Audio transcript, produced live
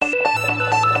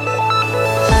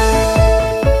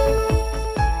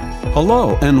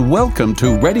Hello and welcome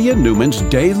to Reddy and Newman's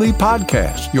Daily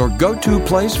Podcast, your go-to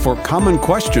place for common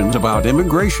questions about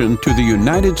immigration to the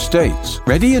United States.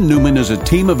 Reddy and Newman is a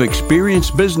team of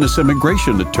experienced business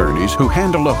immigration attorneys who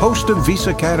handle a host of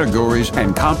visa categories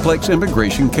and complex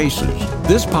immigration cases.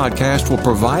 This podcast will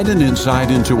provide an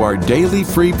insight into our daily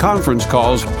free conference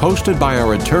calls hosted by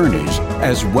our attorneys,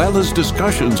 as well as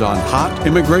discussions on hot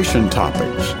immigration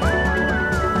topics.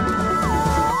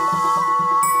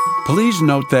 Please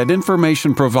note that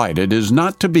information provided is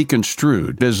not to be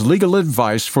construed as legal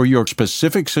advice for your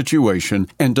specific situation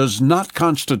and does not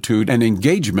constitute an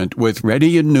engagement with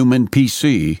Reddy and Newman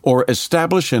PC or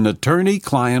establish an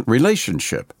attorney-client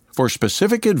relationship. For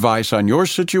specific advice on your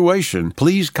situation,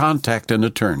 please contact an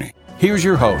attorney. Here's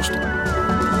your host.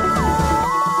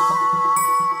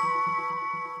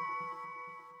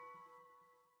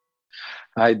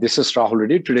 Hi, this is Rahul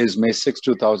Reddy. Today is May 6,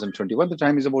 2021. The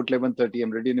time is about 11:30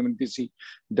 a.m. Reddy and Newman PC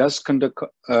does conduct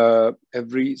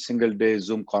every single day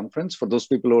Zoom conference. For those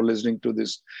people who are listening to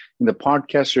this in the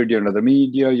podcast, radio, and other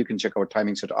media, you can check our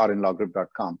timings at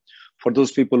rnlawgroup.com. For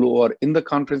those people who are in the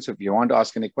conference, if you want to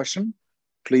ask any question,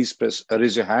 please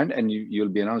raise your hand and you'll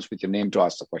be announced with your name to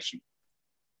ask the question.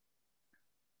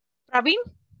 Praveen?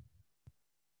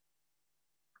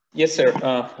 Yes, sir.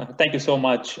 Thank you so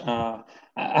much.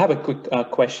 I have a quick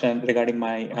question regarding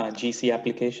my GC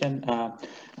application.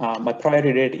 My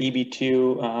priority date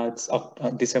EB2, it's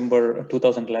December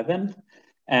 2011,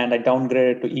 and I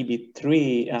downgraded to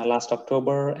EB3 last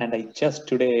October, and I just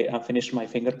today finished my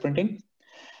fingerprinting.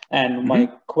 And my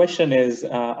question is,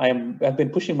 I've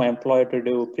been pushing my employer to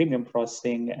do premium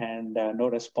processing and no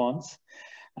response.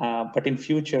 But in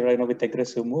future, I know with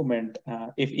aggressive movement,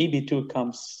 if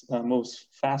EB2 moves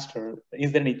faster,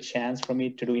 is there any chance for me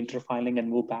to do interfiling and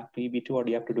move back to EB2, or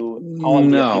do you have to do all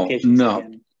the applications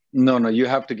again? No. You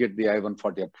have to get the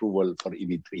I-140 approval for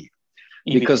EB3.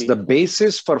 Because the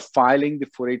basis for filing the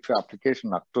 485 application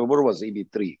in October was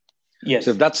EB3. Yes.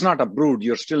 So if that's not approved,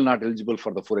 you're still not eligible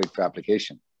for the 485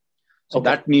 application. So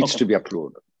that needs to be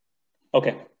approved.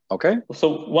 Okay. Okay.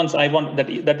 So once I want that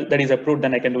is approved,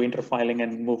 then I can do interfiling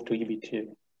and move to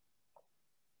EB2.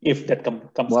 If that comes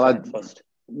first.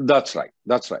 That's right.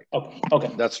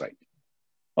 Okay. That's right.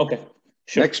 Okay.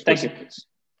 Sure. Next person, please.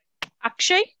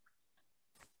 Akshay?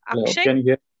 Akshay? Can you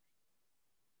hear?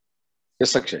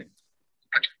 Yes, Akshay.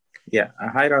 Yeah.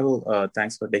 Hi, Rahul.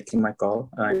 Thanks for taking my call.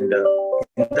 And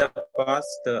in the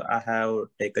past, I have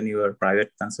taken your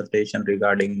private consultation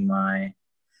regarding my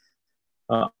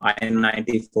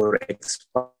I-94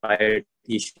 expired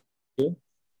issue,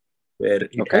 where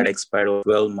it had expired over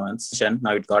 12 months, and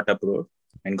now it got approved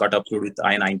with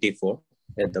I-94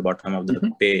 at the bottom of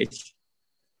the page.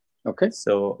 Okay.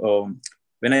 So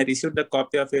when I received the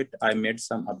copy of it, I made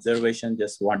some observation,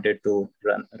 just wanted to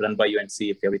run by you and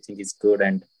see if everything is good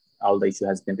and all the issue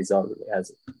has been resolved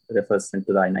as refers to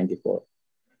the I-94.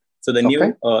 So the new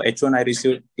H1 I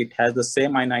received, it has the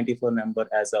same I-94 number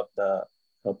as of the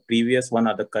previous one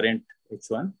or the current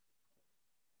H1,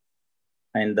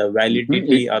 and the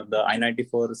validity of the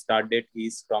I-94 start date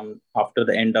is from after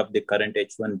the end of the current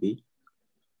H1B.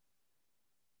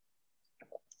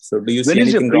 So do you see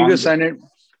anything wrong?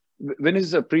 When is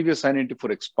the previous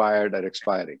I-94 expired or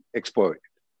expiring? Expired.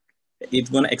 It's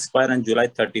going to expire on July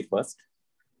 31st.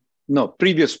 No,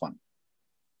 previous one.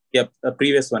 Yep, the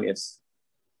previous one, yes.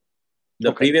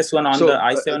 The previous one on the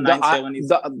I-797 is...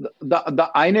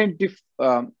 The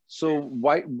I-94, so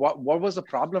what was the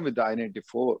problem with the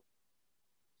I-94?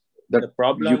 The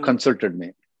problem... You consulted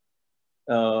me.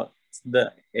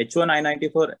 The H1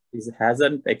 I-94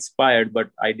 hasn't expired,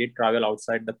 but I did travel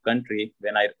outside the country.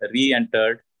 When I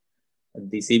re-entered,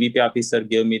 the CBP officer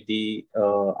gave me the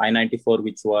I-94,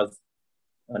 which was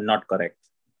not correct.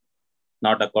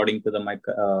 Not according to the my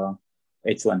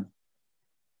H1.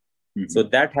 So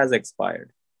that has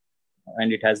expired,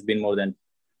 and it has been more than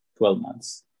 12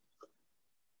 months.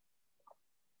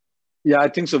 Yeah, I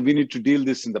think so. We need to deal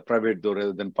this in the private though,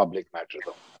 rather than public matter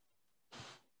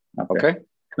though. Okay?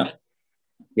 No.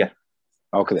 Yeah.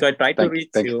 Okay. So I tried to reach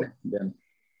you. Then.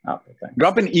 Okay,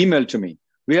 drop an email to me.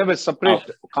 We have a separate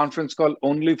conference call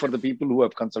only for the people who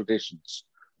have consultations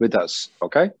with us.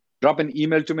 Okay? Drop an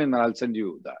email to me and I'll send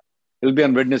you that. It'll be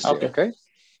on Wednesday. Okay?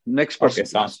 Next person. Okay,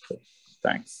 sounds good.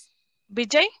 Thanks.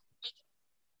 Vijay?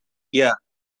 Yeah.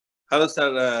 Hello,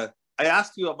 sir. I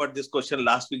asked you about this question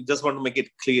last week. Just want to make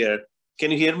it clear.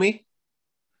 Can you hear me?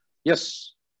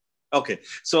 Yes. Okay.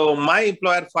 So my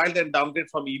employer filed a downgrade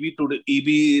from EB to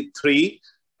EB3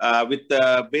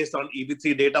 based on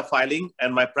EB3 data filing,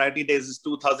 and my priority date is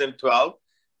 2012.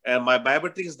 And my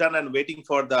biometric is done and waiting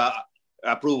for the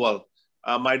approval.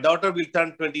 My daughter will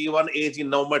turn 21 age in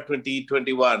November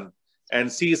 2021,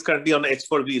 and she is currently on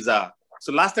H4 visa.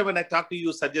 So last time when I talked to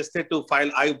you, suggested to file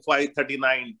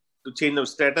I-539 to change of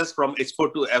status from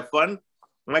H4 to F1.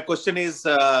 My question is,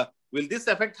 will this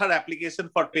affect her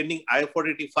application for pending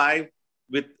I-485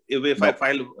 if I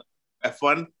file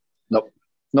F1?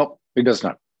 No, it does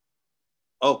not.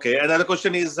 Okay. Another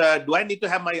question is, do I need to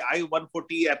have my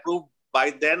I-140 approved by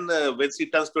then when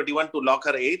she turns 21 to lock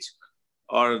her age,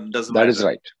 or doesn't matter? That is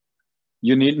right.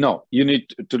 You need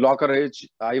to lock her age.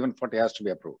 I-140 has to be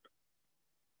approved.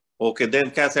 Okay, then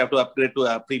Cass have to upgrade to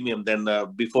a premium then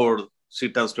before she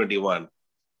turns 21.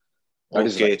 That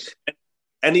is right.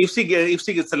 And if she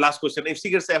gets the last question, if she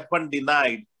gets F1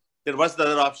 denied, then what's the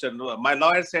other option? My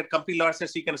lawyer said, company lawyer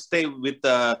says she can stay with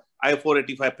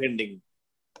I-485 pending.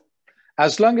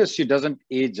 As long as she doesn't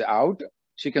age out,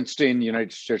 she can stay in the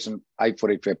United States and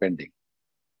I-485 pending.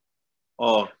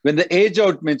 Oh. When the age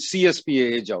out means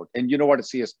CSPA age out. And you know what a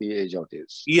CSPA age out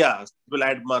is? Yeah, we'll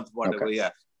add month, whatever, okay. Yeah.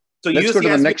 So let's go to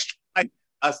the next. Like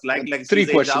three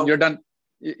questions. You're done.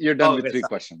 You're done with three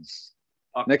questions.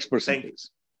 Okay. Next person, please.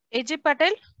 AJ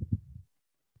Patel.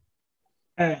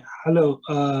 Hello,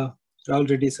 Rahul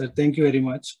Reddy, sir. Thank you very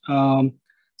much.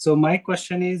 So my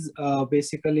question is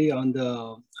basically on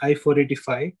the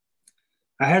I-485.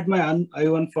 I had my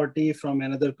I-140 from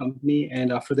another company,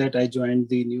 and after that I joined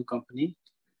the new company.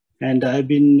 And I've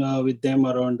been with them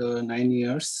around 9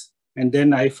 years. And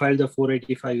then I filed the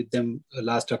 485 with them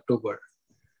last October.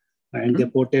 And they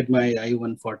ported my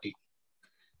I-140.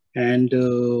 And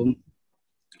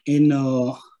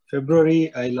in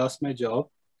February, I lost my job.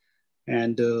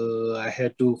 And I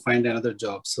had to find another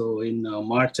job. So in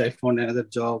March, I found another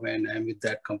job and I'm with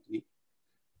that company.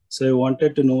 So I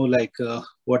wanted to know like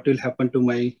what will happen to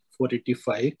my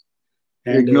 485.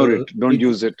 And, ignore it. Don't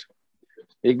use it.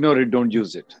 Ignore it. Don't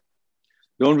use it.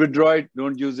 Don't withdraw it.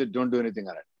 Don't use it. Don't do anything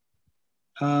on it.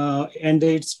 And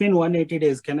it's been 180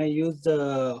 days. Can I use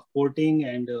the porting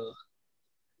and...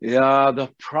 Yeah, the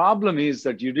problem is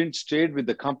that you didn't stay with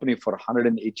the company for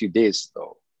 180 days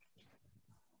though.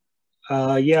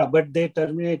 Yeah, but they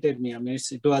terminated me. I mean,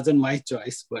 it wasn't my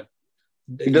choice, but...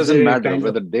 It doesn't matter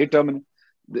whether they terminate.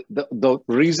 The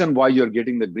reason why you're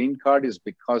getting the green card is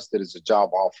because there is a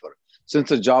job offer. Since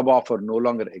the job offer no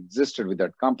longer existed with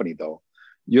that company though,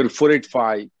 your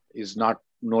 485 is no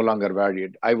longer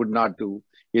valid. I would not do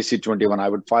AC-21. I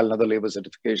would file another labor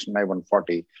certification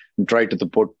I-140 and try to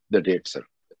port the date, sir.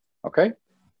 Okay?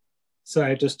 So I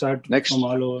have to start next from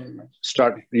all over.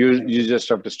 Start. You just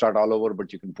have to start all over,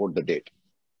 but you can port the date.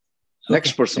 Okay.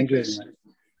 Next person, Thank you please. very much.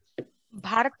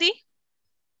 Bharati.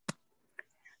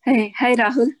 Hey, hi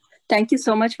Rahul. Thank you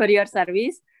so much for your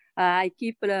service. I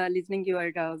keep listening to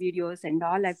your videos and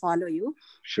all. I follow you.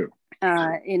 Sure.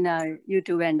 In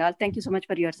YouTube and all. Thank you so much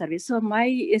for your service. So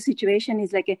my situation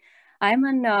is like, I'm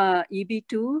on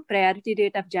EB2, priority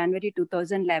date of January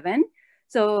 2011.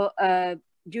 So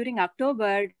during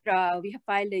October, we have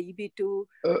filed a EB2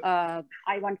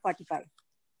 I-145.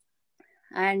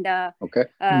 And okay.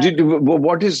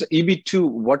 What is EB2?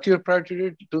 What your priority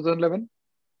date 2011?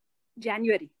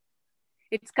 January.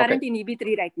 It's current in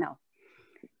EB3 right now.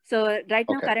 So right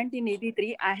now, current in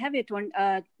EB3, I have a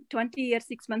 20-year,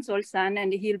 6 months old son,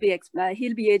 and he'll be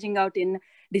aging out in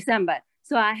December.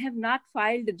 So I have not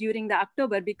filed during the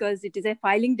October because it is a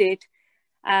filing date.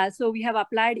 So we have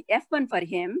applied F1 for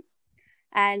him.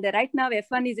 And right now,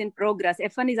 F1 is in progress.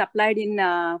 F1 is applied in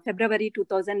February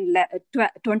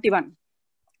 2021.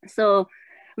 So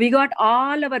we got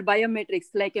all our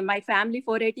biometrics, like my family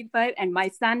 485 and my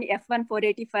son F1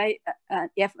 485,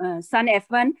 son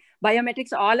F1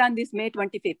 biometrics all on this May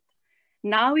 25th.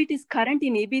 Now it is current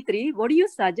in EB3. What do you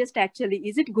suggest actually?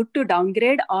 Is it good to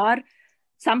downgrade or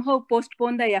somehow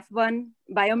postpone the F1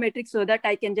 biometrics so that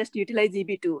I can just utilize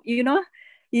EB2? You know,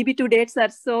 EB2 dates are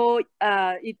so,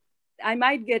 I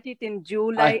might get it in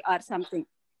July or something.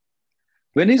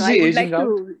 When is he aging out?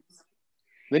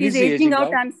 When he's aging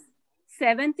out on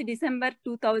 7th December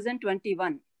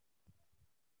 2021.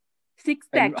 6th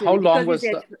and actually. How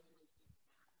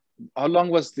long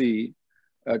was the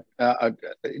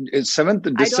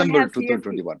 7th December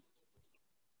 2021?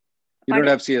 You don't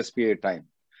have CSPA time.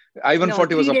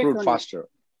 I-140 was approved faster.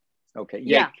 Okay.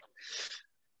 Yeah.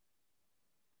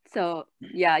 So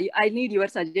yeah, I need your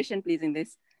suggestion, please, in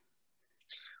this.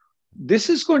 This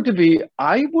is going to be,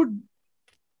 I would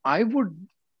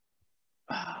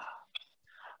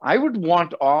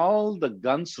want all the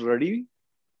guns ready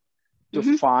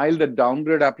to file the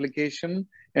downgrade application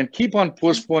and keep on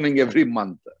postponing every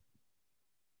month.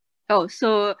 Oh,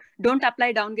 so don't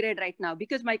apply downgrade right now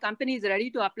because my company is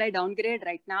ready to apply downgrade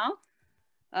right now.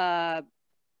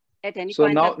 at any So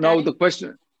point of time. now the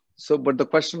question. So, but the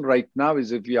question right now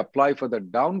is, if we apply for the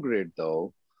downgrade,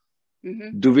 though,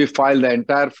 do we file the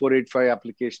entire 485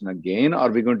 application again, or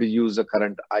are we going to use the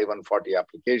current I-140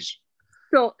 application?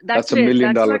 So that's $1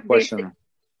 million question.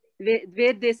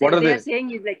 Where they say, What are they are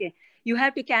saying is like, you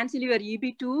have to cancel your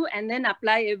EB2 and then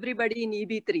apply everybody in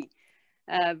EB3,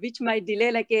 which might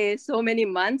delay like so many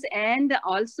months. And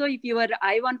also if your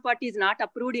I-140 is not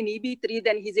approved in EB3,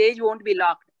 then his age won't be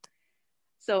locked.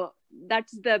 So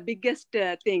that's the biggest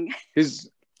thing.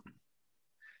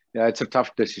 Yeah, it's a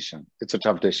tough decision. It's a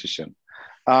tough decision.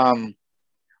 But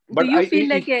do you feel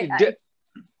like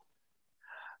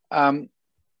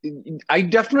I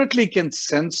definitely can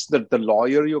sense that the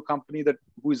lawyer, your company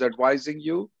who is advising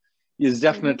you, is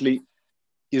definitely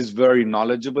is very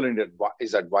knowledgeable and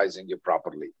is advising you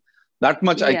properly. That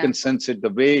much I can sense it. The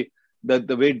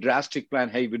way drastic plan,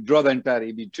 hey, withdraw the entire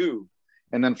EB2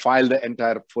 and then file the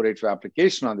entire 485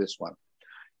 application on this one.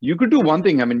 You could do one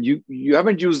thing. I mean, you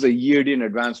haven't used the EAD in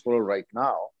advanced parole right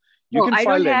now. You can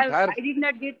file the entire. I did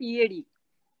not get EAD.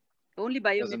 Only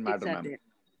biometrics doesn't matter, are there.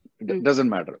 It doesn't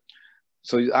matter.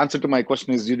 So the answer to my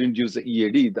question is you didn't use the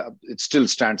EAD. It still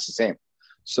stands the same.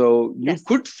 So you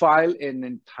could file an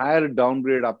entire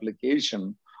downgrade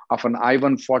application of an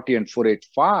I-140 and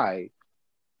 485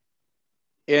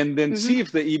 and then see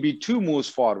if the EB2 moves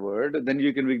forward. Then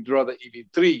you can withdraw the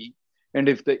EB3. And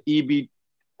if the EB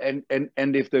and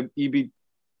if the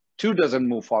EB2 doesn't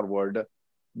move forward,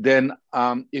 then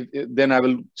then I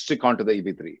will stick on to the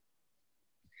EB3.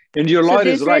 And your lawyer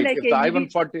is right. Like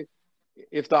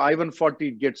if the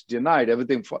I-140 gets denied,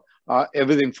 everything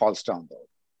falls down though.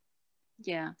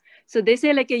 Yeah. So they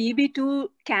say like a EB2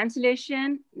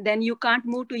 cancellation, then you can't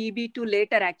move to EB2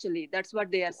 later. Actually, that's what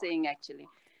they are saying. Actually,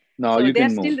 no, so you they are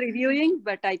can move. Still reviewing,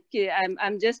 but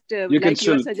I'm just you can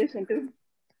your suggestion too.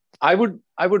 I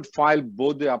would file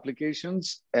both the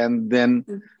applications and then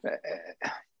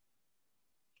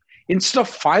instead of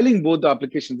filing both the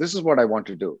applications, this is what I want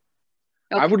to do.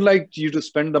 Okay. I would like you to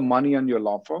spend the money on your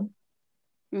law firm,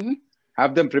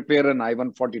 have them prepare an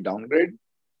I-140 downgrade,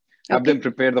 have them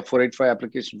prepare the 485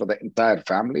 application for the entire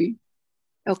family.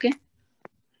 Okay.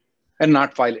 And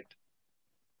not file it.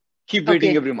 Keep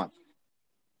waiting every month.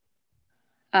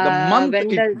 The month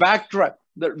it backtrack.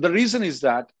 The reason is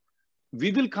that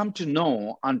we will come to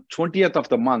know on 20th of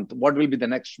the month what will be the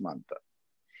next month.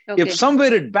 Okay. If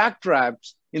somewhere it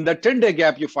backtracks, in the 10-day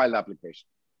gap, you file the application.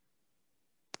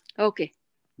 Okay.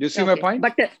 Do you see my point?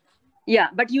 But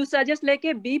but you suggest like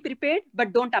be prepared,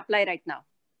 but don't apply right now.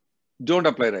 Don't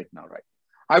apply right now, right?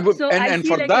 I would, so and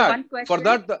for like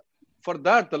for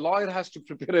that, the lawyer has to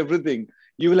prepare everything.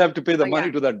 You will have to pay the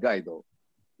money to that guy, though.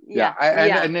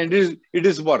 And it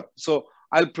is worth. So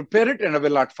I'll prepare it and I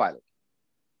will not file it.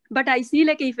 But I see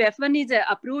like if F1 is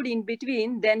approved in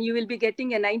between, then you will be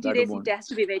getting a 90 days. It has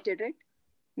to be waited, right?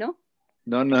 No.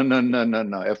 No.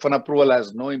 F1 approval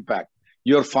has no impact.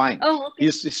 You're fine. Oh, okay.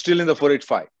 He's still in the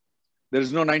 485. There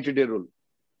is no 90-day rule.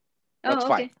 That's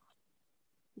fine.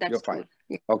 That's You're fine.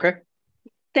 Cool. Okay.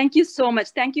 Thank you so much.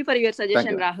 Thank you for your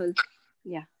suggestion, Rahul.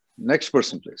 Yeah. Next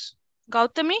person, please.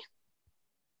 Gautami.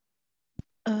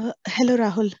 Hello,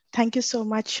 Rahul. Thank you so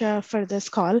much for this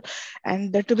call.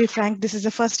 And to be frank, this is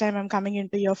the first time I'm coming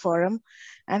into your forum.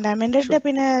 And I'm ended up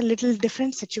in a little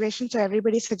different situation. So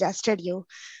everybody suggested you.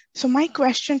 So my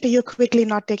question to you quickly,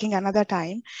 not taking another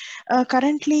time.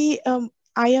 Currently,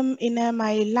 I am in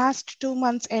my last 2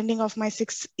 months ending of my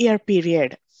 6-year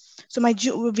period. So my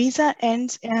visa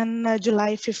ends in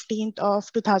July 15th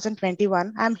of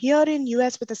 2021. I'm here in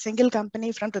US with a single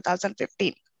company from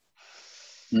 2015.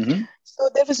 So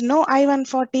there was no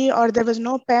I-140 or there was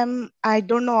no PEM. I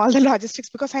don't know all the logistics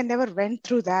because I never went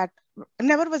through that. I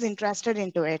never was interested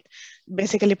into it.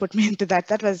 Basically put me into that.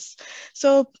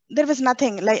 So there was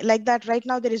nothing like that. Right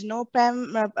now, there is no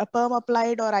PEM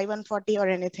applied or I-140 or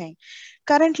anything.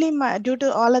 Currently, due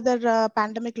to all other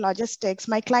pandemic logistics,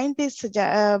 my client is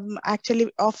actually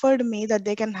offered me that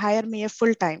they can hire me a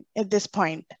full-time at this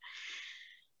point.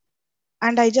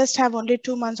 And I just have only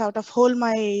 2 months out of whole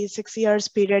my 6 years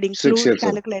period, including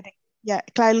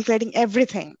calculating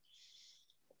everything.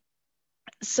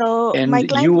 So and my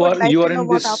client would like to know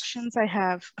what options I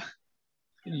have.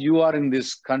 You are in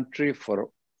this country for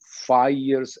 5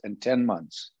 years and 10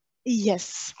 months.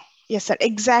 Yes. Yes, sir.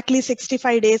 Exactly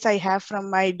 65 days I have from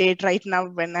my date right now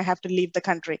when I have to leave the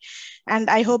country. And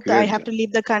I hope that I have to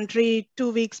leave the country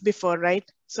 2 weeks before, right?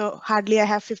 So hardly I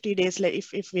have 50 days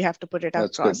if we have to put it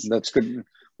across. That's good.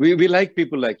 We like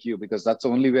people like you because that's the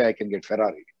only way I can get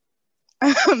Ferrari.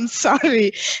 I'm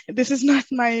sorry. This is not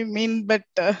my mean, but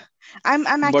I'm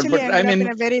actually ended up in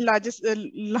a very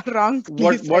wrong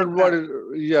place.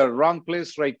 wrong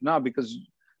place right now, because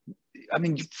I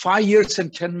mean, 5 years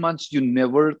and 10 months, you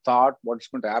never thought what's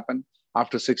going to happen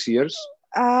after 6 years?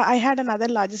 I had another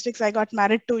logistics. I got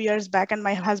married 2 years back, and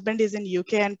my husband is in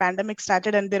UK, and pandemic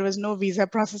started, and there was no visa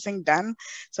processing done.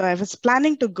 So I was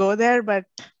planning to go there, but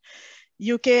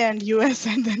UK and US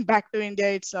and then back to India,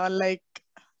 it's all like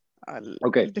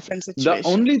okay, different situation.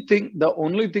 The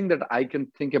only thing that I can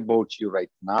think about you right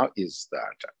now is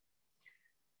that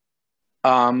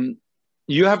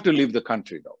you have to leave the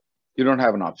country though. You don't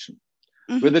have an option.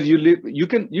 Mm-hmm. Whether you live,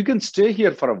 you can stay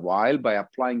here for a while by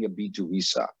applying a B2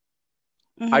 visa.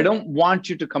 Mm-hmm. I don't want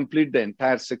you to complete the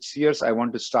entire 6 years. I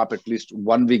want to stop at least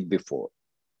 1 week before.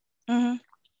 Mm-hmm.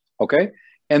 Okay.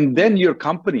 And then your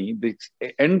company, the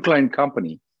end client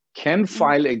company, can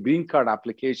file a green card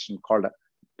application called a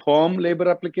perm labor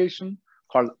application,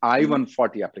 called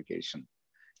I-140 application.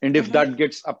 And if that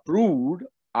gets approved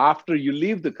after you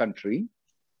leave the country,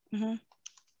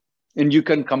 and you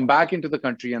can come back into the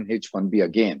country on H-1B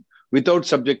again without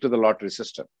subject to the lottery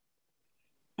system.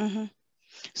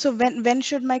 So when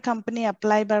should my company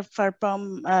apply for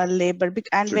perm labor?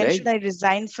 And Today. When should I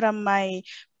resign from my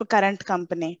current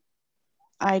company?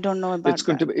 I don't know about it's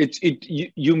going that. To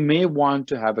be, you may want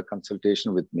to have a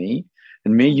consultation with me,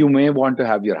 and you may want to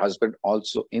have your husband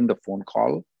also in the phone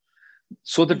call,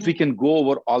 so that we can go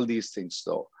over all these things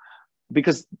though.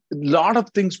 Because a lot of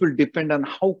things will depend on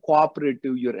how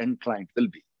cooperative your end client will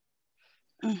be.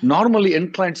 Normally,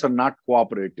 end clients are not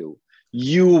cooperative.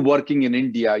 You working in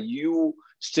India, you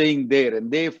staying there,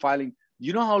 and they filing.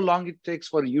 You know how long it takes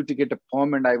for you to get a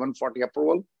perm and I-140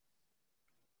 approval?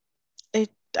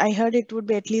 I heard it would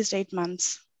be at least 8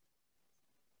 months.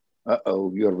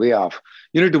 Uh-oh, you're way off.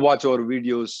 You need to watch our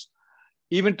videos.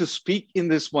 Even to speak in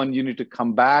this one, you need to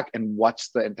come back and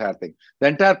watch the entire thing. The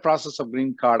entire process of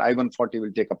green card I-140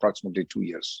 will take approximately 2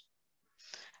 years.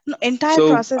 No, entire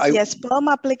process, yes. Perm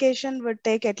application would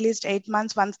take at least 8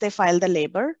 months once they file the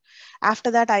labor.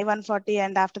 After that, I-140,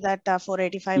 and after that,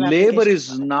 485. Labor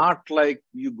is not like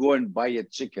you go and buy a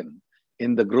chicken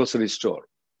in the grocery store.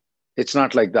 It's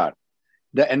not like that.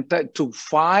 To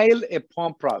file a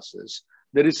perm process,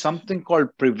 there is something called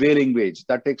prevailing wage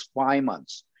that takes 5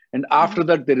 months. And after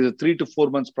that, there is a 3 to 4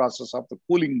 months process of the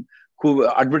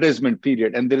advertisement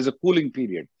period, and there is a cooling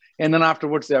period. And then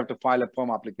afterwards, they have to file a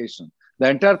perm application. The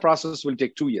entire process will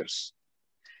take 2 years.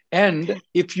 And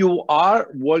if you are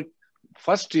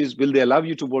first is, will they allow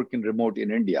you to work in remote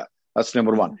in India? That's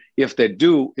number one. If they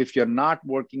do, if you're not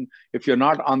working, if you're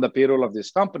not on the payroll of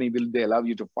this company, will they allow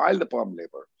you to file the perm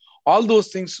labor? All those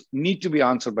things need to be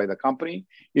answered by the company.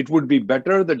 It would be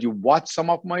better that you watch some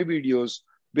of my videos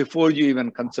before you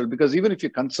even consult, because even if you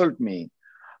consult me,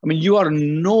 I mean, you are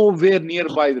nowhere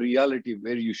nearby the reality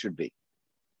where you should be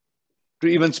to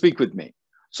even speak with me.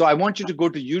 So I want you to go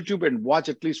to YouTube and watch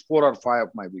at least 4 or 5 of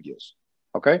my videos.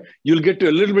 Okay. You'll get to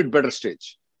a little bit better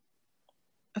stage,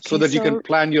 so that you can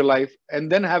plan your life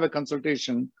and then have a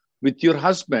consultation with your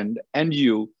husband and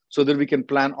you, so that we can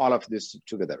plan all of this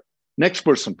together. Next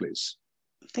person, please.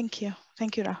 Thank you.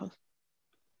 Thank you, Rahul.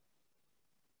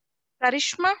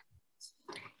 Karishma?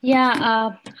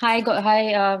 Yeah. Hi,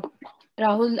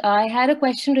 Rahul. I had a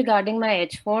question regarding my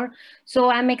H4. So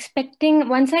I'm expecting,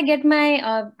 once I get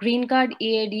my green card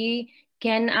EAD,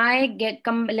 can I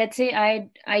let's say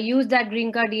I use that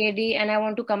green card EAD and I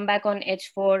want to come back on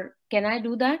H4. Can I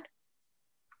do that?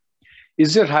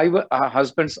 Is your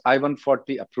husband's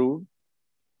I-140 approved?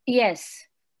 Yes.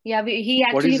 Yeah, he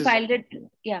actually filed it.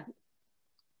 Yeah.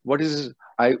 What is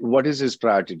his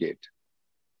priority date?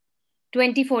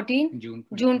 2014. June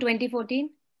 2014.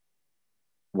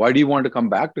 Why do you want to come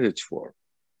back to H4?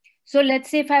 So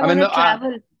let's say if I want to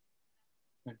travel.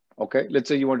 Okay, let's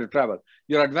say you want to travel.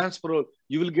 Your advance parole,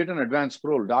 you will get an advance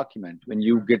parole document when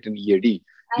you get an EAD.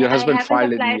 Your husband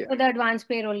filed it. I haven't applied for the advance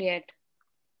payroll yet.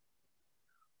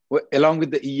 Well, along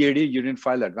with the EAD, you didn't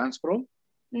file advance parole?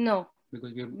 No.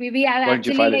 Because we are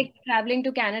actually like traveling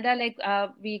to Canada, like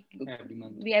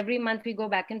every month we go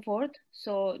back and forth.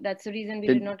 So that's the reason we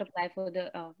did not apply for the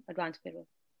advance payroll.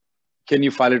 Can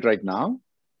you file it right now?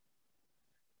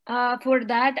 For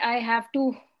that, I have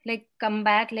to like come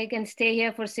back and stay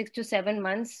here for 6 to 7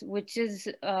 months, which is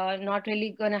not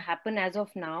really going to happen as of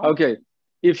now. Okay.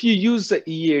 If you use the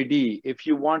EAD, if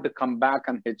you want to come back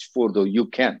on H4 though, you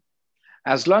can.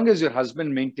 As long as your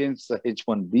husband maintains the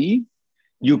H1B,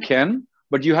 you can,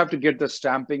 but you have to get the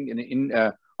stamping in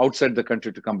outside the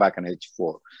country to come back on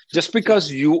H4. Just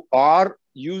because you are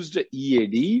used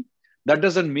EAD, that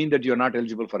doesn't mean that you're not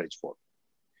eligible for H4.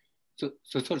 So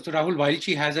Rahul, while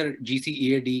she has her GC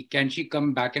EAD, can she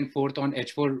come back and forth on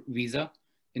H4 visa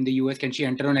in the US? Can she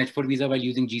enter on H4 visa while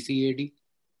using GC EAD?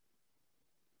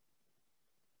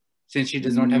 since she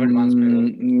does not have advanced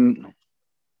payroll?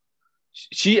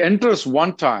 She enters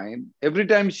one time. Every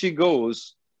time she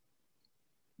goes,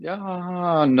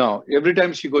 no. Every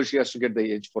time she goes, she has to get the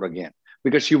H4 again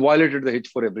because she violated the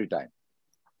H4 every time.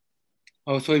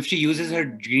 Oh, so if she uses her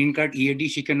green card EAD,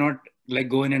 she cannot like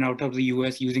go in and out of the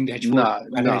US using the H4?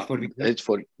 H4 visa?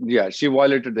 H4. Yeah, she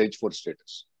violated the H4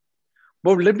 status.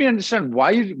 But let me understand,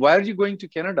 why are you going to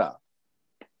Canada?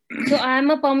 So I'm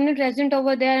a permanent resident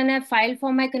over there and I filed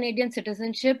for my Canadian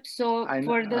citizenship. So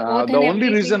for the oath the only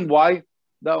reason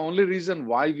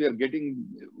why we are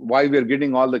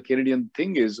getting all the Canadian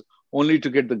thing is only to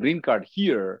get the green card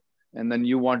here, and then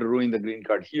you want to ruin the green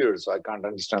card here. So I can't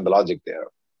understand the logic there.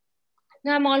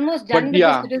 No, I'm almost done with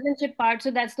the citizenship part.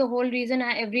 So that's the whole reason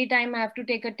every time I have to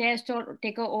take a test or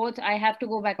take an oath, I have to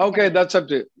go back. Okay, that's up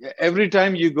to you. Every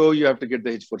time you go, you have to get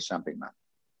the H4 stamping, man.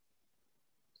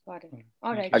 Got it.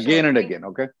 All right. Again and again,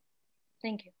 okay?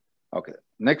 Thank you. Okay.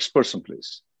 Next person,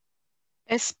 please.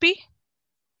 SP.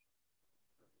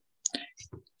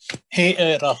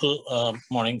 Hey, Rahul.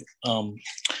 Morning.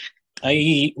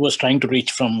 I was trying to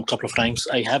reach from a couple of times.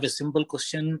 I have a simple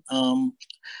question.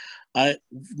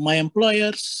 My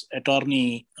employer's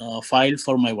attorney filed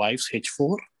for my wife's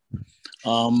H4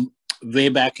 way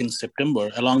back in September,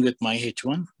 along with my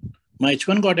H1. My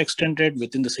H1 got extended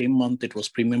within the same month. It was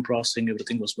premium processing.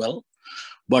 Everything was well.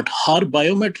 But her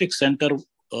biometric center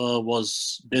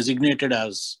was designated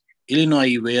as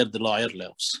Illinois, where the lawyer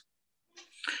lives.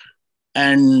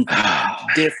 And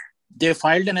they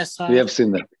filed an SR. We have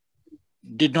seen that.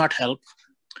 Did not help.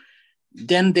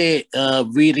 Then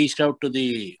we reached out to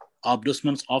the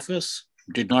Ombudsman's office.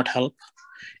 Did not help.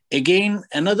 Again,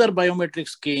 another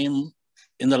biometrics came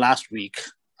in the last week,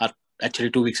 or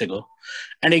actually 2 weeks ago.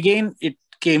 And again, it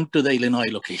came to the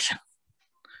Illinois location.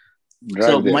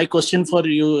 So my question for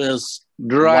you is,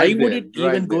 why would it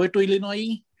even go to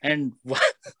Illinois? And what's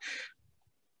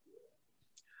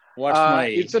my...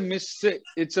 It's a mistake.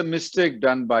 It's a mistake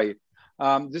done by...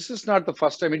 this is not the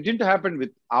first time. It didn't happen with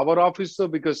our office, though,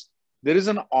 because there is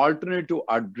an alternative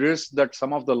address that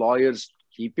some of the lawyers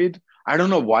keep it. I don't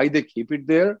know why they keep it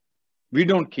there. We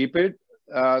don't keep it.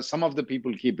 Some of the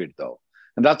people keep it, though.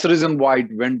 And that's the reason why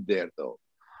it went there, though.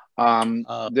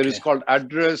 There is called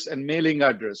address and mailing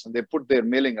address, and they put their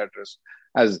mailing address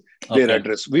as their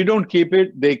address. We don't keep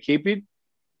it. They keep it.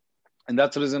 And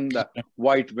that's the reason that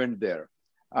why it went there.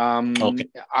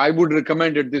 I would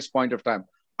recommend at this point of time.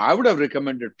 I would have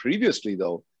recommended previously,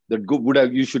 though, that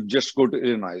you should just go to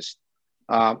Illinois.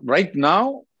 Right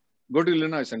now, go to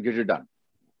Illinois and get it done.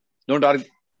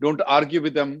 Don't argue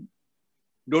with them.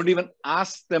 Don't even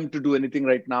ask them to do anything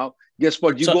right now. Guess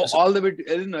what? You go all the way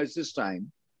to Illinois this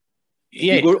time.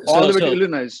 Yeah, you go all the way to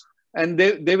Illinois, and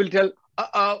they will tell,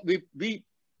 we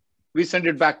send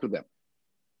it back to them.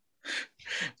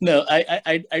 No,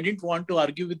 I didn't want to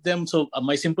argue with them. So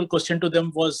my simple question to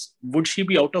them was, would she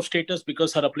be out of status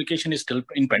because her application is still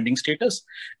in pending status?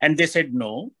 And they said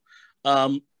no.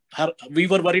 We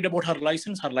were worried about her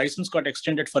license. Her license got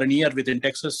extended for a year within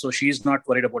Texas, so she's not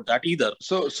worried about that either.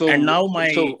 And now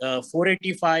my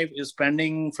 485 is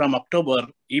pending from October,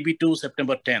 EB2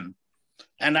 September 10.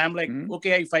 And I'm like,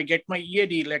 okay, if I get my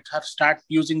EAD, let her start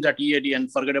using that EAD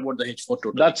and forget about the H4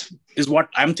 totally. That is what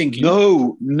I'm thinking.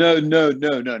 No. Don't do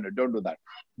that.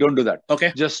 Don't do that.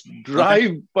 Okay. Just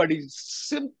drive, buddy.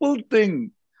 Simple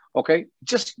thing. Okay.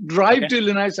 Just drive to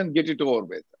Illinois and get it over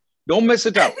with. Don't mess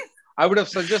it up. I would have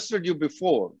suggested you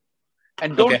before.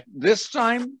 And this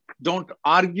time, don't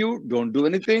argue. Don't do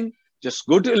anything. Just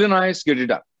go to Illinois, get it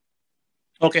done.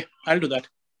 Okay. I'll do that.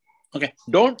 Okay.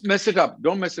 Don't mess it up.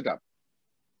 Don't mess it up.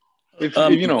 If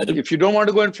if you don't want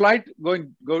to go in flight, go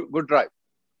drive.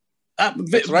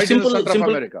 It's right in the center of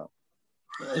America.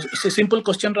 It's a simple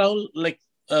question, Rahul. Like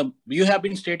you have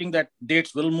been stating that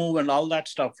dates will move and all that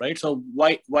stuff, right? So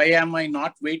why am I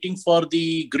not waiting for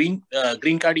the green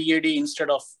card EAD instead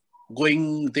of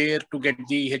going there to get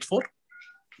the H4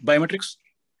 biometrics?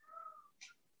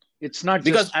 It's not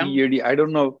because just EAD. I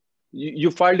don't know.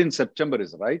 You filed in September,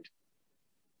 is it right?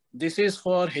 This is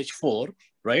for H4,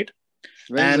 right?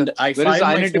 When is the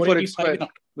I-94 expiring?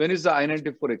 When is the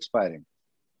I-94 expiring?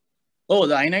 Oh,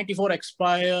 the I-94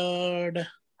 expired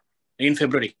in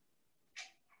February.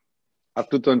 Of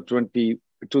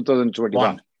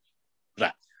 2021.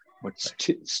 Right. But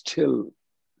still,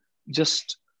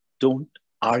 just don't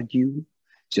argue.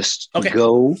 Just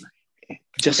go.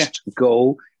 Just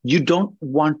go. You don't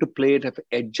want to play it at the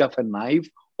edge of a knife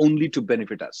only to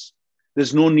benefit us.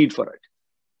 There's no need for it.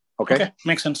 Okay,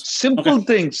 makes sense. Simple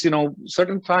things,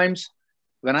 certain times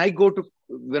when I go to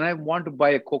when I want to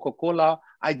buy a Coca-Cola,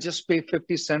 I just pay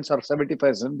 50 cents or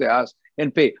 75 cents, they ask,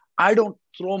 and pay. I don't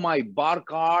throw my bar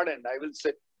card and I will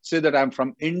say that I'm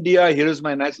from India, here is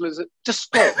my nationality.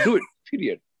 Just go, do it,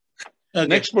 period. Okay.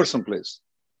 Next person, please.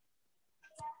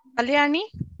 Kalyani?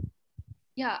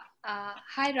 Yeah.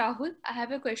 Hi, Rahul. I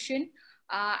have a question.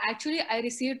 Actually, I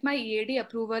received my EAD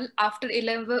approval after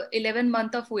 11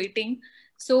 months of waiting.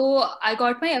 So I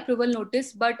got my approval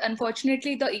notice, but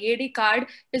unfortunately the EAD card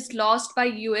is lost by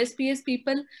USPS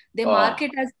people. They mark it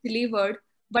as delivered,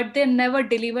 but they never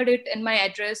delivered it in my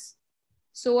address.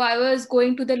 So I was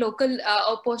going to the local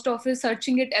post office,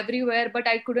 searching it everywhere, but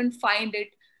I couldn't find it.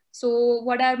 So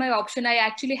what are my options? I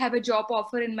actually have a job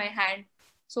offer in my hand.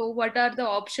 So what are the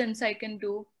options I can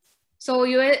do? So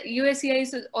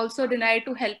USCIS is also denied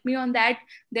to help me on that.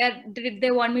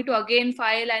 They want me to again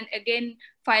file and again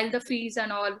file the fees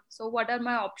and all. So what are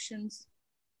my options?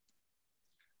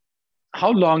 How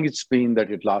long it's been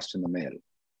that it lost in the mail?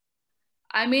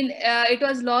 I mean, it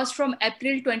was lost from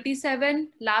April 27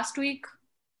 last week.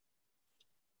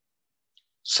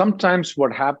 Sometimes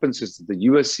what happens is the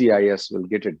USCIS will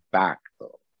get it back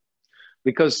though,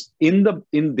 because in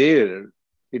there,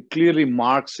 it clearly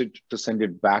marks it to send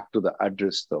it back to the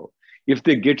address though. If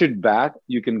they get it back,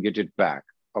 you can get it back,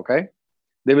 okay?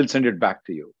 They will send it back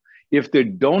to you. If they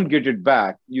don't get it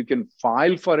back, you can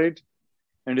file for it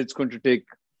and it's going to take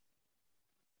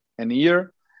an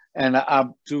year. And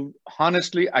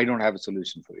honestly, I don't have a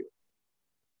solution for you.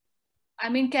 I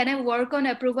mean, can I work on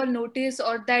approval notice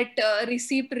or that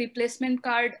receipt replacement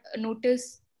card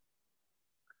notice?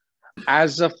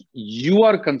 As of you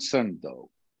are concerned though,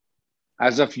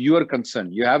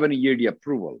 you have an EAD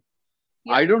approval.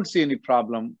 Yeah. I don't see any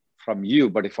problem from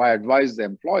you, but if I advise the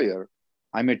employer,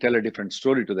 I may tell a different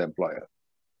story to the employer.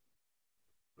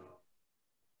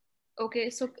 Okay,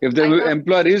 so if the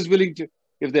employer is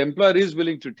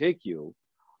willing to take you,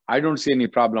 I don't see any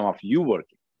problem of you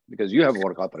working because you have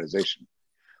work authorization.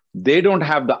 They don't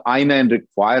have the I-9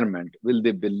 requirement. Will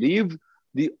they believe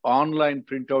the online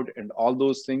printout and all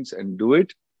those things and do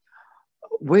it?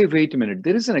 Wait a minute.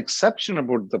 There is an exception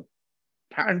about the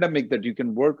pandemic that you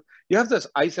can work. You have this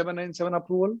I-797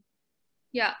 approval?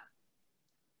 Yeah.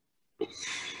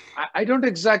 I don't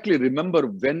exactly remember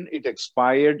when it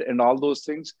expired and all those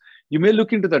things. You may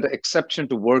look into that exception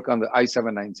to work on the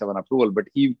I-797 approval, but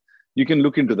you can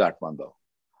look into that one though.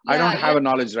 Yeah, I don't have a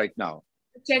knowledge right now.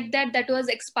 Check that was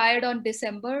expired on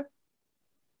December.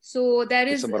 So there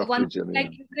is one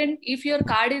like you can, if your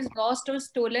card is lost or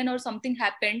stolen or something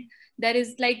happened, there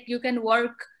is like you can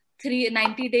work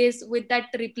 90 days with that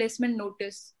replacement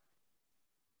notice.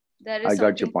 There is I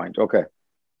got your point. Okay.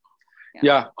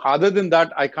 Yeah. Other than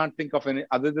that, I can't think of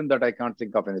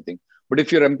anything. But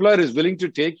if your employer is willing to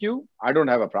take you, I don't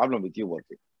have a problem with you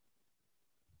working.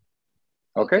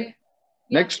 Okay.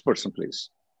 Yeah. Next person, please.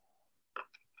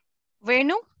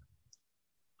 Venu.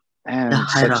 And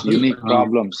such unique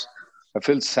problems. I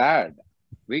feel sad.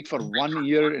 Wait for 1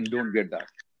 year and don't get that.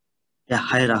 Yeah,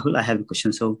 hi Rahul. I have a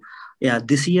question. So, yeah,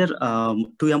 this year, 2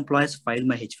 employees filed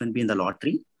my H1B in the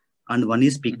lottery, and one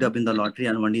is picked up in the lottery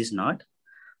and one is not.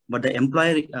 But the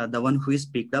employer, the one who is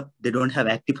picked up, they don't have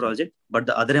active project, but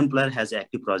the other employer has an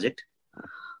active project.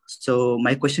 So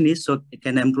my question is, so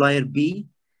can employer B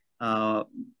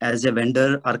as a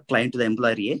vendor or client to the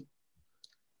employer A?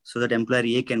 So that employer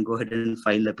A can go ahead and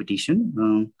file the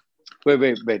petition.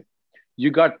 Wait.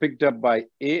 You got picked up by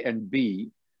A and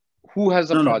B. Who has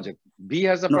a project? No. B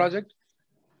has a project?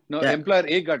 No, yeah. Employer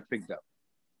A got picked up.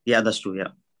 Yeah, that's true. Yeah.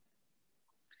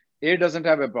 A doesn't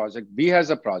have a project. B has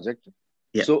a project.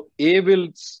 Yeah. So A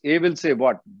will say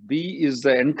what? B is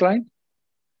the end client?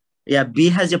 Yeah, B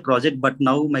has a project, but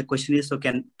now my question is, so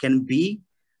can B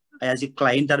as a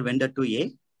client or vendor to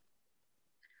A?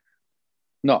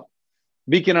 No.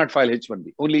 B cannot file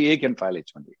H1B. Only A can file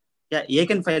H1B. Yeah, A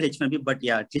can file H1B, but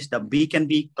yeah, at least the B can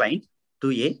be client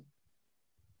to A.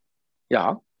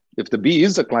 Yeah, if the B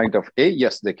is the client of A,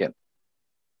 yes, they can.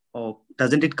 Oh,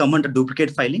 doesn't it come under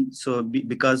duplicate filing? So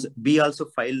because B also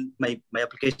filed my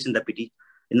application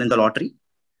in the lottery.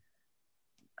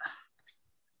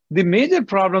 The major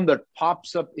problem that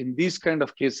pops up in these kind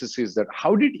of cases is that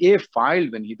how did A file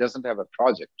when he doesn't have a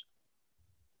project?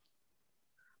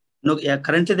 No, yeah,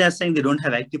 currently they are saying they don't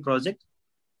have active project,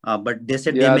 but they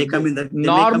said they may come in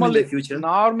the future.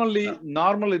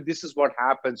 Normally, this is what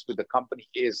happens with the company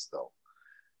A's though.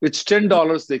 It's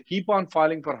 $10. They keep on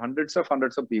filing for hundreds of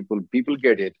people. People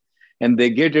get it, and they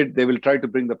get it. They will try to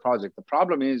bring the project. The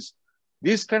problem is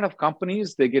these kind of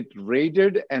companies, they get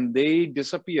raided and they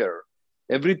disappear.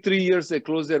 Every 3 years, they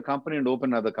close their company and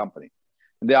open another company.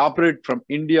 And they operate from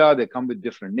India. They come with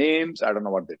different names. I don't know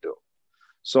what they do.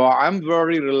 So I'm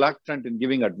very reluctant in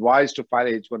giving advice to file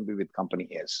H-1B with company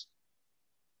S.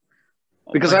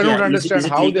 Because I don't understand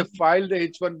how they file the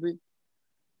H-1B.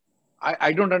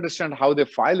 I don't understand how they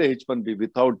file a H-1B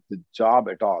without the job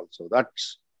at all. So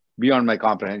that's beyond my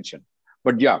comprehension.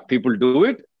 But yeah, people do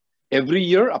it. Every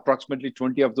year, approximately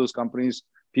 20 of those companies,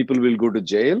 people will go to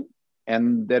jail.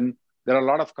 And then there are a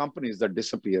lot of companies that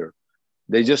disappear.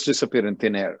 They just disappear in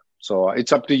thin air. So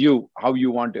it's up to you how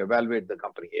you want to evaluate the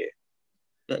company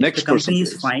A. Next, if the company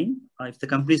is fine, if the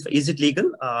company is it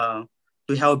legal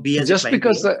to have B as just a client?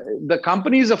 Because the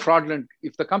company is a fraudulent,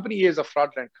 if the company A is a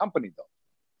fraudulent company, though,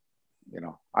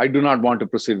 I do not want to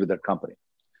proceed with that company.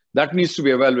 That needs to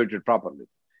be evaluated properly.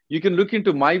 You can look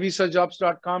into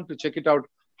myvisajobs.com to check it out.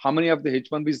 How many of the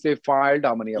H-1Bs they filed?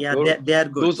 How many of those? Yeah, they are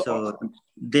good. So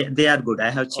they are good.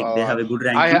 I have checked. They have a good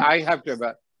ranking.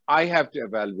 I have to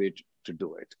evaluate to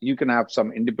do it. You can have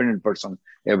some independent person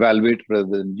evaluate rather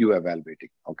than you evaluating.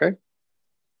 Okay.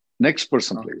 Next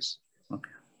person, please. Okay.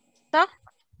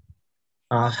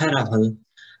 Hi, Rahul.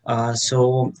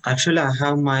 So actually, I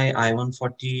have my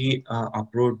I-140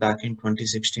 approved back in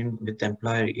 2016 with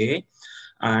employer A.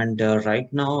 And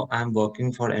right now I'm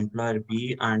working for employer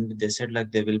B, and they said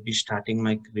like they will be starting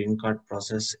my green card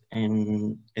process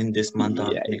in this month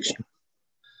or next.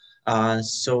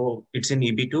 So it's in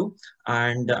EB2,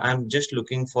 and I'm just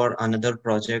looking for another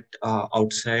project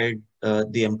outside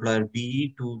the employer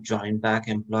B to join back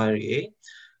employer A.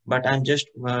 But I'm just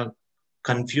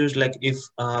confused, like if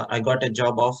I got a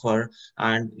job offer,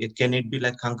 and can it be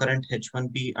like concurrent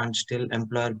H-1B and still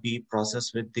employer B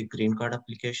process with the green card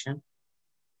application?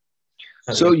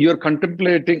 So you're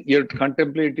contemplating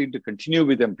to continue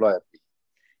with employer B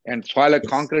and file a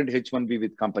concurrent H-1B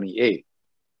with company A.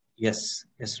 Yes,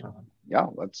 Rahul. Yeah,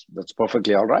 that's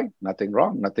perfectly all right. Nothing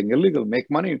wrong, nothing illegal. Make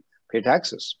money, pay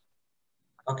taxes.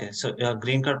 Okay, so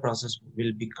green card process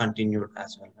will be continued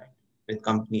as well, right? With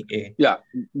company A. Yeah,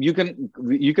 you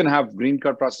can have green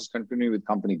card process continue with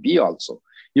company B also.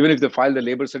 Even if they file the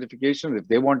labor certification, if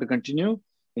they want to continue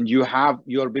and you have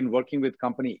been working with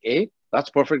company A, that's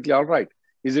perfectly all right.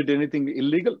 Is it anything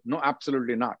illegal? No,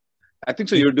 absolutely not. I think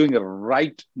so. You're doing a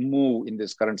right move in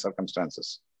these current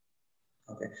circumstances.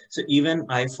 Okay, so even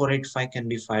I-485 can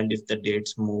be filed if the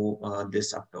dates move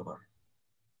this October.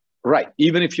 Right.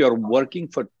 Even if you're working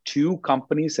for two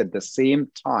companies at the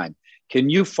same time, can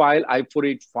you file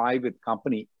I-485 with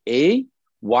company A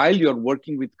while you're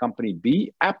working with company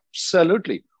B?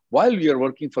 Absolutely. While you're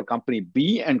working for company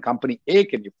B and company A,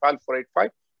 can you file 485?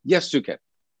 Yes, you can.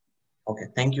 Okay.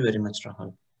 Thank you very much,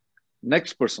 Rahul.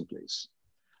 Next person, please.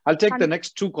 I'll take the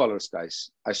next two callers, guys.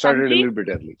 I started a little bit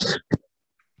early.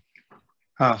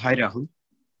 Hi, Rahul.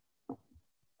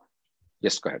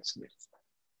 Yes, go ahead, Sunil.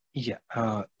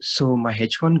 Yeah. So my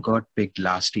H1 got picked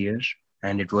last year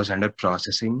and it was under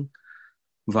processing.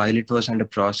 While it was under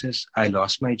process, I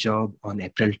lost my job on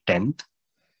April 10th.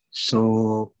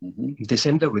 So they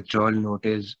sent the withdrawal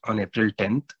notice on April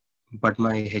 10th, but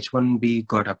my H1B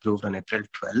got approved on April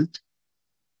 12th.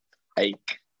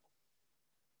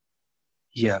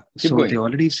 Yeah. So they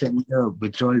already sent the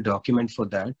withdrawal document for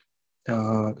that.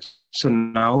 So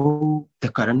now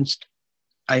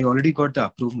I already got the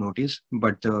approved notice,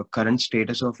 but the current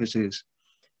status of his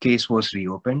case was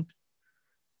reopened.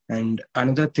 And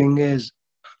another thing is,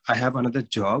 I have another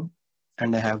job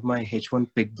and I have my H1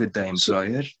 picked with the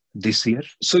employer this year.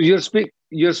 So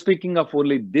you're speaking of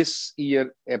only this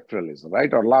year, April, is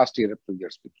right? Or last year, April you're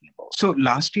speaking about? So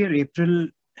last year, April,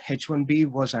 H1B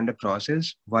was under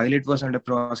process. While it was under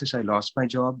process, I lost my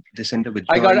job. They sent a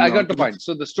withdrawal. I got the point.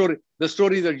 So the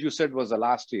story that you said was the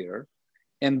last year.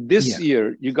 And this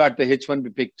year, you got the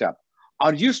H1B picked up.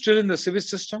 Are you still in the civic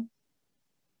system?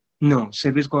 No,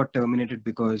 civic got terminated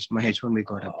because my H1B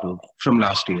got approved from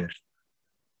last year.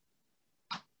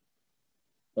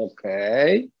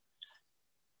 Okay.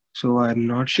 So I'm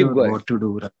not sure what to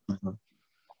do right now.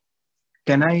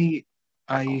 Can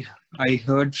I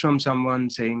heard from someone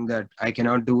saying that I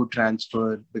cannot do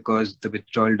transfer because the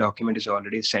withdrawal document is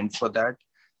already sent for that,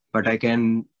 but I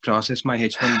can process my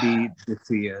H1B this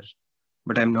year.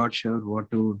 But I'm not sure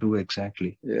what to do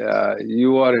exactly. Yeah,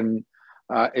 you are in,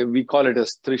 we call it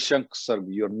as Trishank Sarv.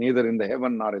 You're neither in the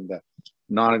heaven nor in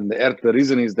the earth. The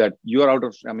reason is that you're out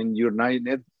of, you're not in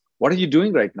it. What are you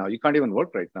doing right now? You can't even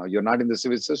work right now. You're not in the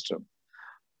civil system.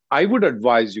 I would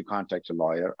advise you contact a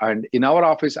lawyer. And in our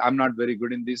office, I'm not very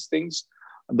good in these things.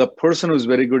 The person who's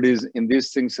very good in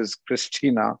these things is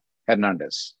Christina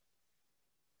Hernandez.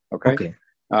 Okay.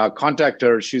 Contact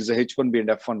her. She's a H1B and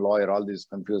F1 lawyer, all these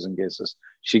confusing cases.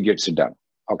 She gets it done.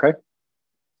 Okay.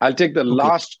 I'll take the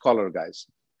last caller, guys.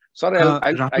 Sorry,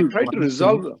 I tried to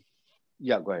resolve.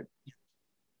 Yeah, go ahead.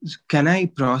 Can I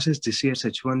process this year's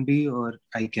H1B or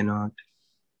I cannot?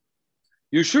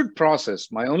 You should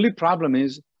process. My only problem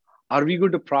is, are we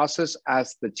going to process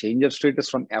as the change of status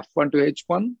from F1 to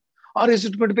H1? Or is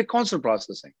it going to be constant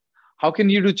processing? How can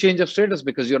you do change of status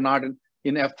because you're not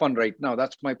in F1 right now?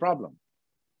 That's my problem.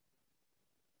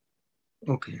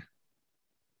 Okay.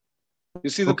 You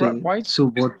see the point? So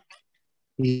what?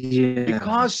 Yeah.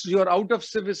 Because you're out of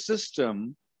service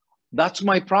system, that's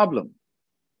my problem.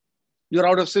 You're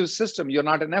out of service system. You're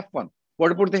not an F1.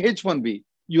 What about the H1B?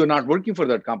 You're not working for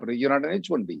that company. You're not an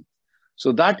H1B.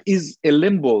 So that is a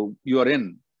limbo you're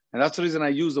in. And that's the reason I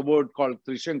use the word called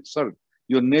Trishank Sarg.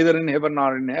 You're neither in heaven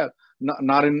nor in hell,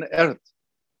 nor in earth.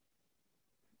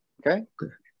 Okay?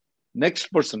 Next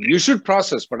person. You should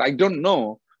process, but I don't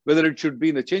know whether it should be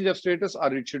in the change of status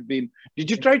or it should be in... Did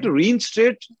you try to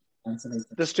reinstate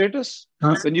the status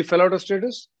when you fell out of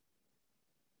status?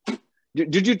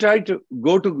 Did you try to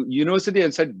go to university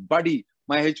and said, buddy,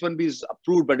 my H1B is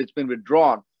approved, but it's been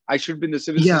withdrawn. I should be in the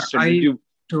civil system. I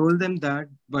told them that,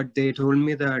 but they told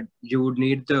me that you would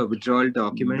need the withdrawal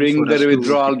document. Bring the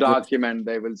withdrawal document.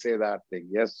 They will say that thing.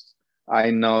 Yes,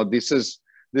 I know. This is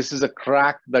a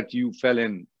crack that you fell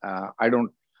in.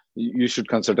 You should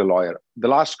consult a lawyer. The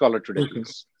last caller today,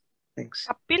 please. Thanks.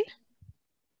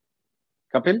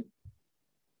 Kapil?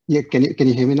 Yeah, can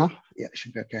you hear me now? Yeah,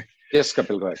 should be okay. Yes,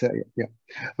 Kapil, go ahead. So, yeah.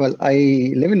 Well,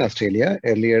 I live in Australia.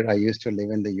 Earlier, I used to live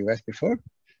in the US before.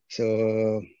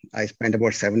 So I spent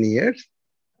about 7 years,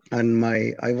 and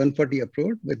my I-140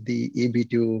 approved with the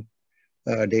EB2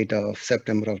 date of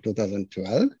September of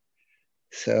 2012.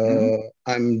 So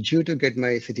I'm due to get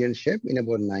my citizenship in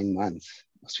about 9 months,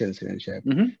 Australian citizenship.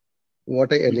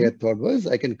 What I earlier thought was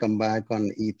I can come back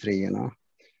on E3, you know.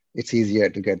 It's easier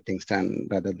to get things done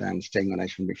rather than staying on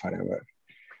H1B forever.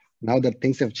 Now that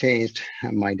things have changed,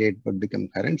 my date would become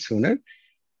current sooner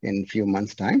in a few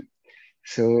months' time.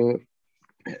 So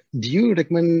do you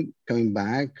recommend coming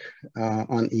back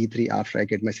on E3 after I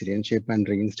get my citizenship and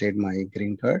reinstate my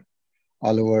green card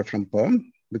all over from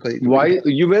Perm? Because why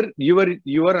you were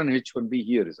on H1B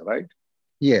here, is it right?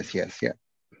 Yes, yeah.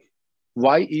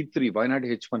 Why E3? Why not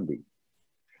H1B?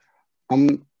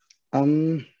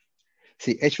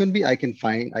 See, H1B I can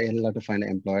find. I allowed to find an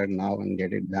employer now and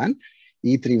get it done.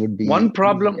 E3 would be one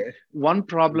problem. One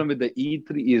problem with the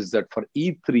E3 is that for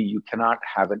E3 you cannot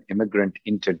have an immigrant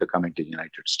intent to come into the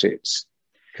United States.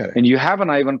 Correct. And you have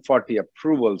an I-140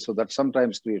 approval, so that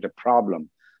sometimes create a problem.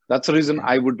 That's the reason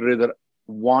I would rather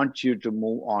want you to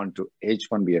move on to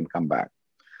H1B and come back.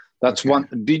 That's one.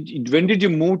 When did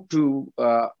you move to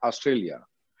Australia?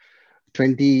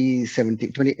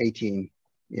 2018.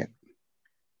 Yeah.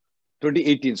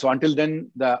 2018. So until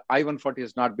then, the I-140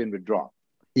 has not been withdrawn.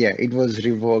 Yeah, it was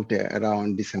revoked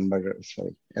around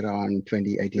around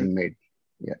 2018 mid.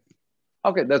 Yeah.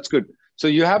 Okay, that's good. So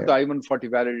you have the I-140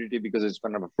 validity because it's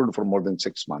been approved for more than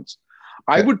 6 months.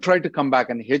 I would try to come back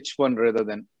on H1 rather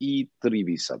than E3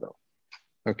 visa though.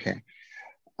 Okay.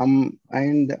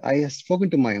 And I have spoken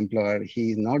to my employer.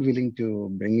 He's not willing to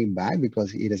bring me back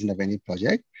because he doesn't have any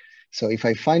project. So if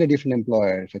I find a different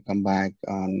employer, if I come back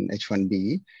on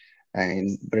H1B,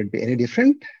 and would it be any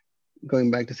different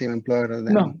going back to same employer? Rather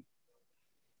than...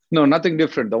 No, nothing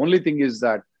different. The only thing is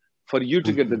that for you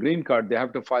to get the green card, they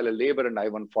have to file a labor and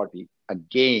I-140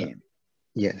 again.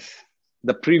 Yes.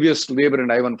 The previous labor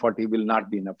and I-140 will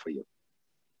not be enough for you.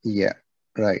 Yeah,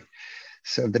 right.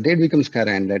 So if the date becomes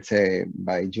current, let's say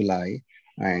by July,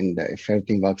 and if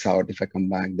everything works out, if I come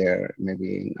back there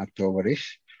maybe in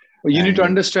October-ish. Well, you need to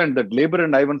understand that labor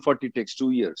and I-140 takes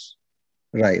 2 years.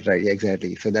 Right,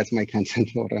 exactly. So that's my concern.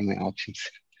 What are my options?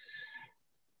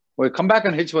 Well, come back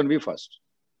on H1B first.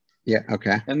 Yeah,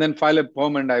 okay. And then file a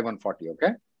permanent I-140,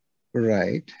 okay?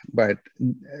 Right, but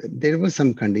there was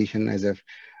some condition as if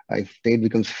date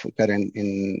becomes current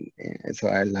so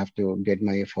I'll have to get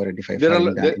my 485.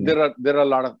 There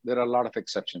are a lot of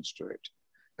exceptions to it.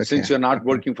 Okay. Since you're not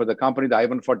working for the company, the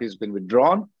I-140 has been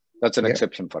withdrawn. That's an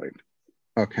exception for it.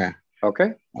 Okay.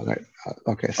 Okay. All right.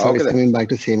 Okay. So it's coming back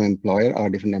to same employer or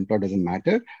different employer, doesn't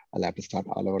matter. I'll have to start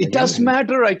all over again. It does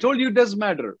matter. I told you it does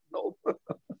matter. No,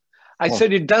 I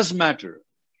said it does matter.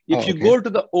 If you go to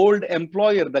the old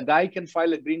employer, the guy can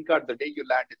file a green card the day you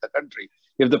land in the country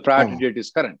if the priority date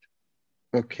is current.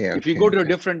 Okay. If you go to a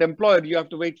different employer, you have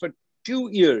to wait for 2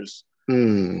 years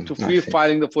to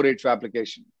filing the 482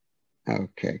 application.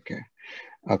 Okay.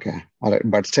 All right.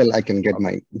 But still, I can get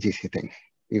my GC thing.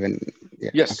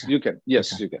 Yes, you can.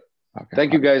 Yes, you can. Okay.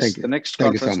 Thank you, guys. Thank you. The next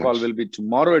conference call will be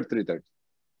tomorrow at 3:30.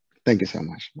 Thank you so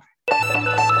much. Bye.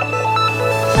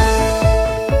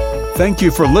 Thank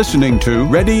you for listening to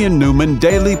Reddy and Newman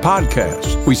Daily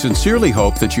Podcast. We sincerely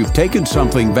hope that you've taken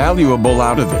something valuable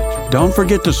out of it. Don't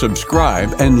forget to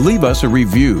subscribe and leave us a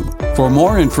review. For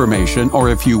more information or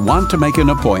if you want to make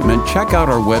an appointment, check out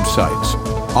our websites,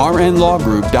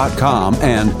 rnlawgroup.com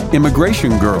and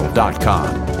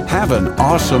immigrationgirl.com. Have an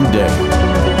awesome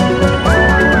day.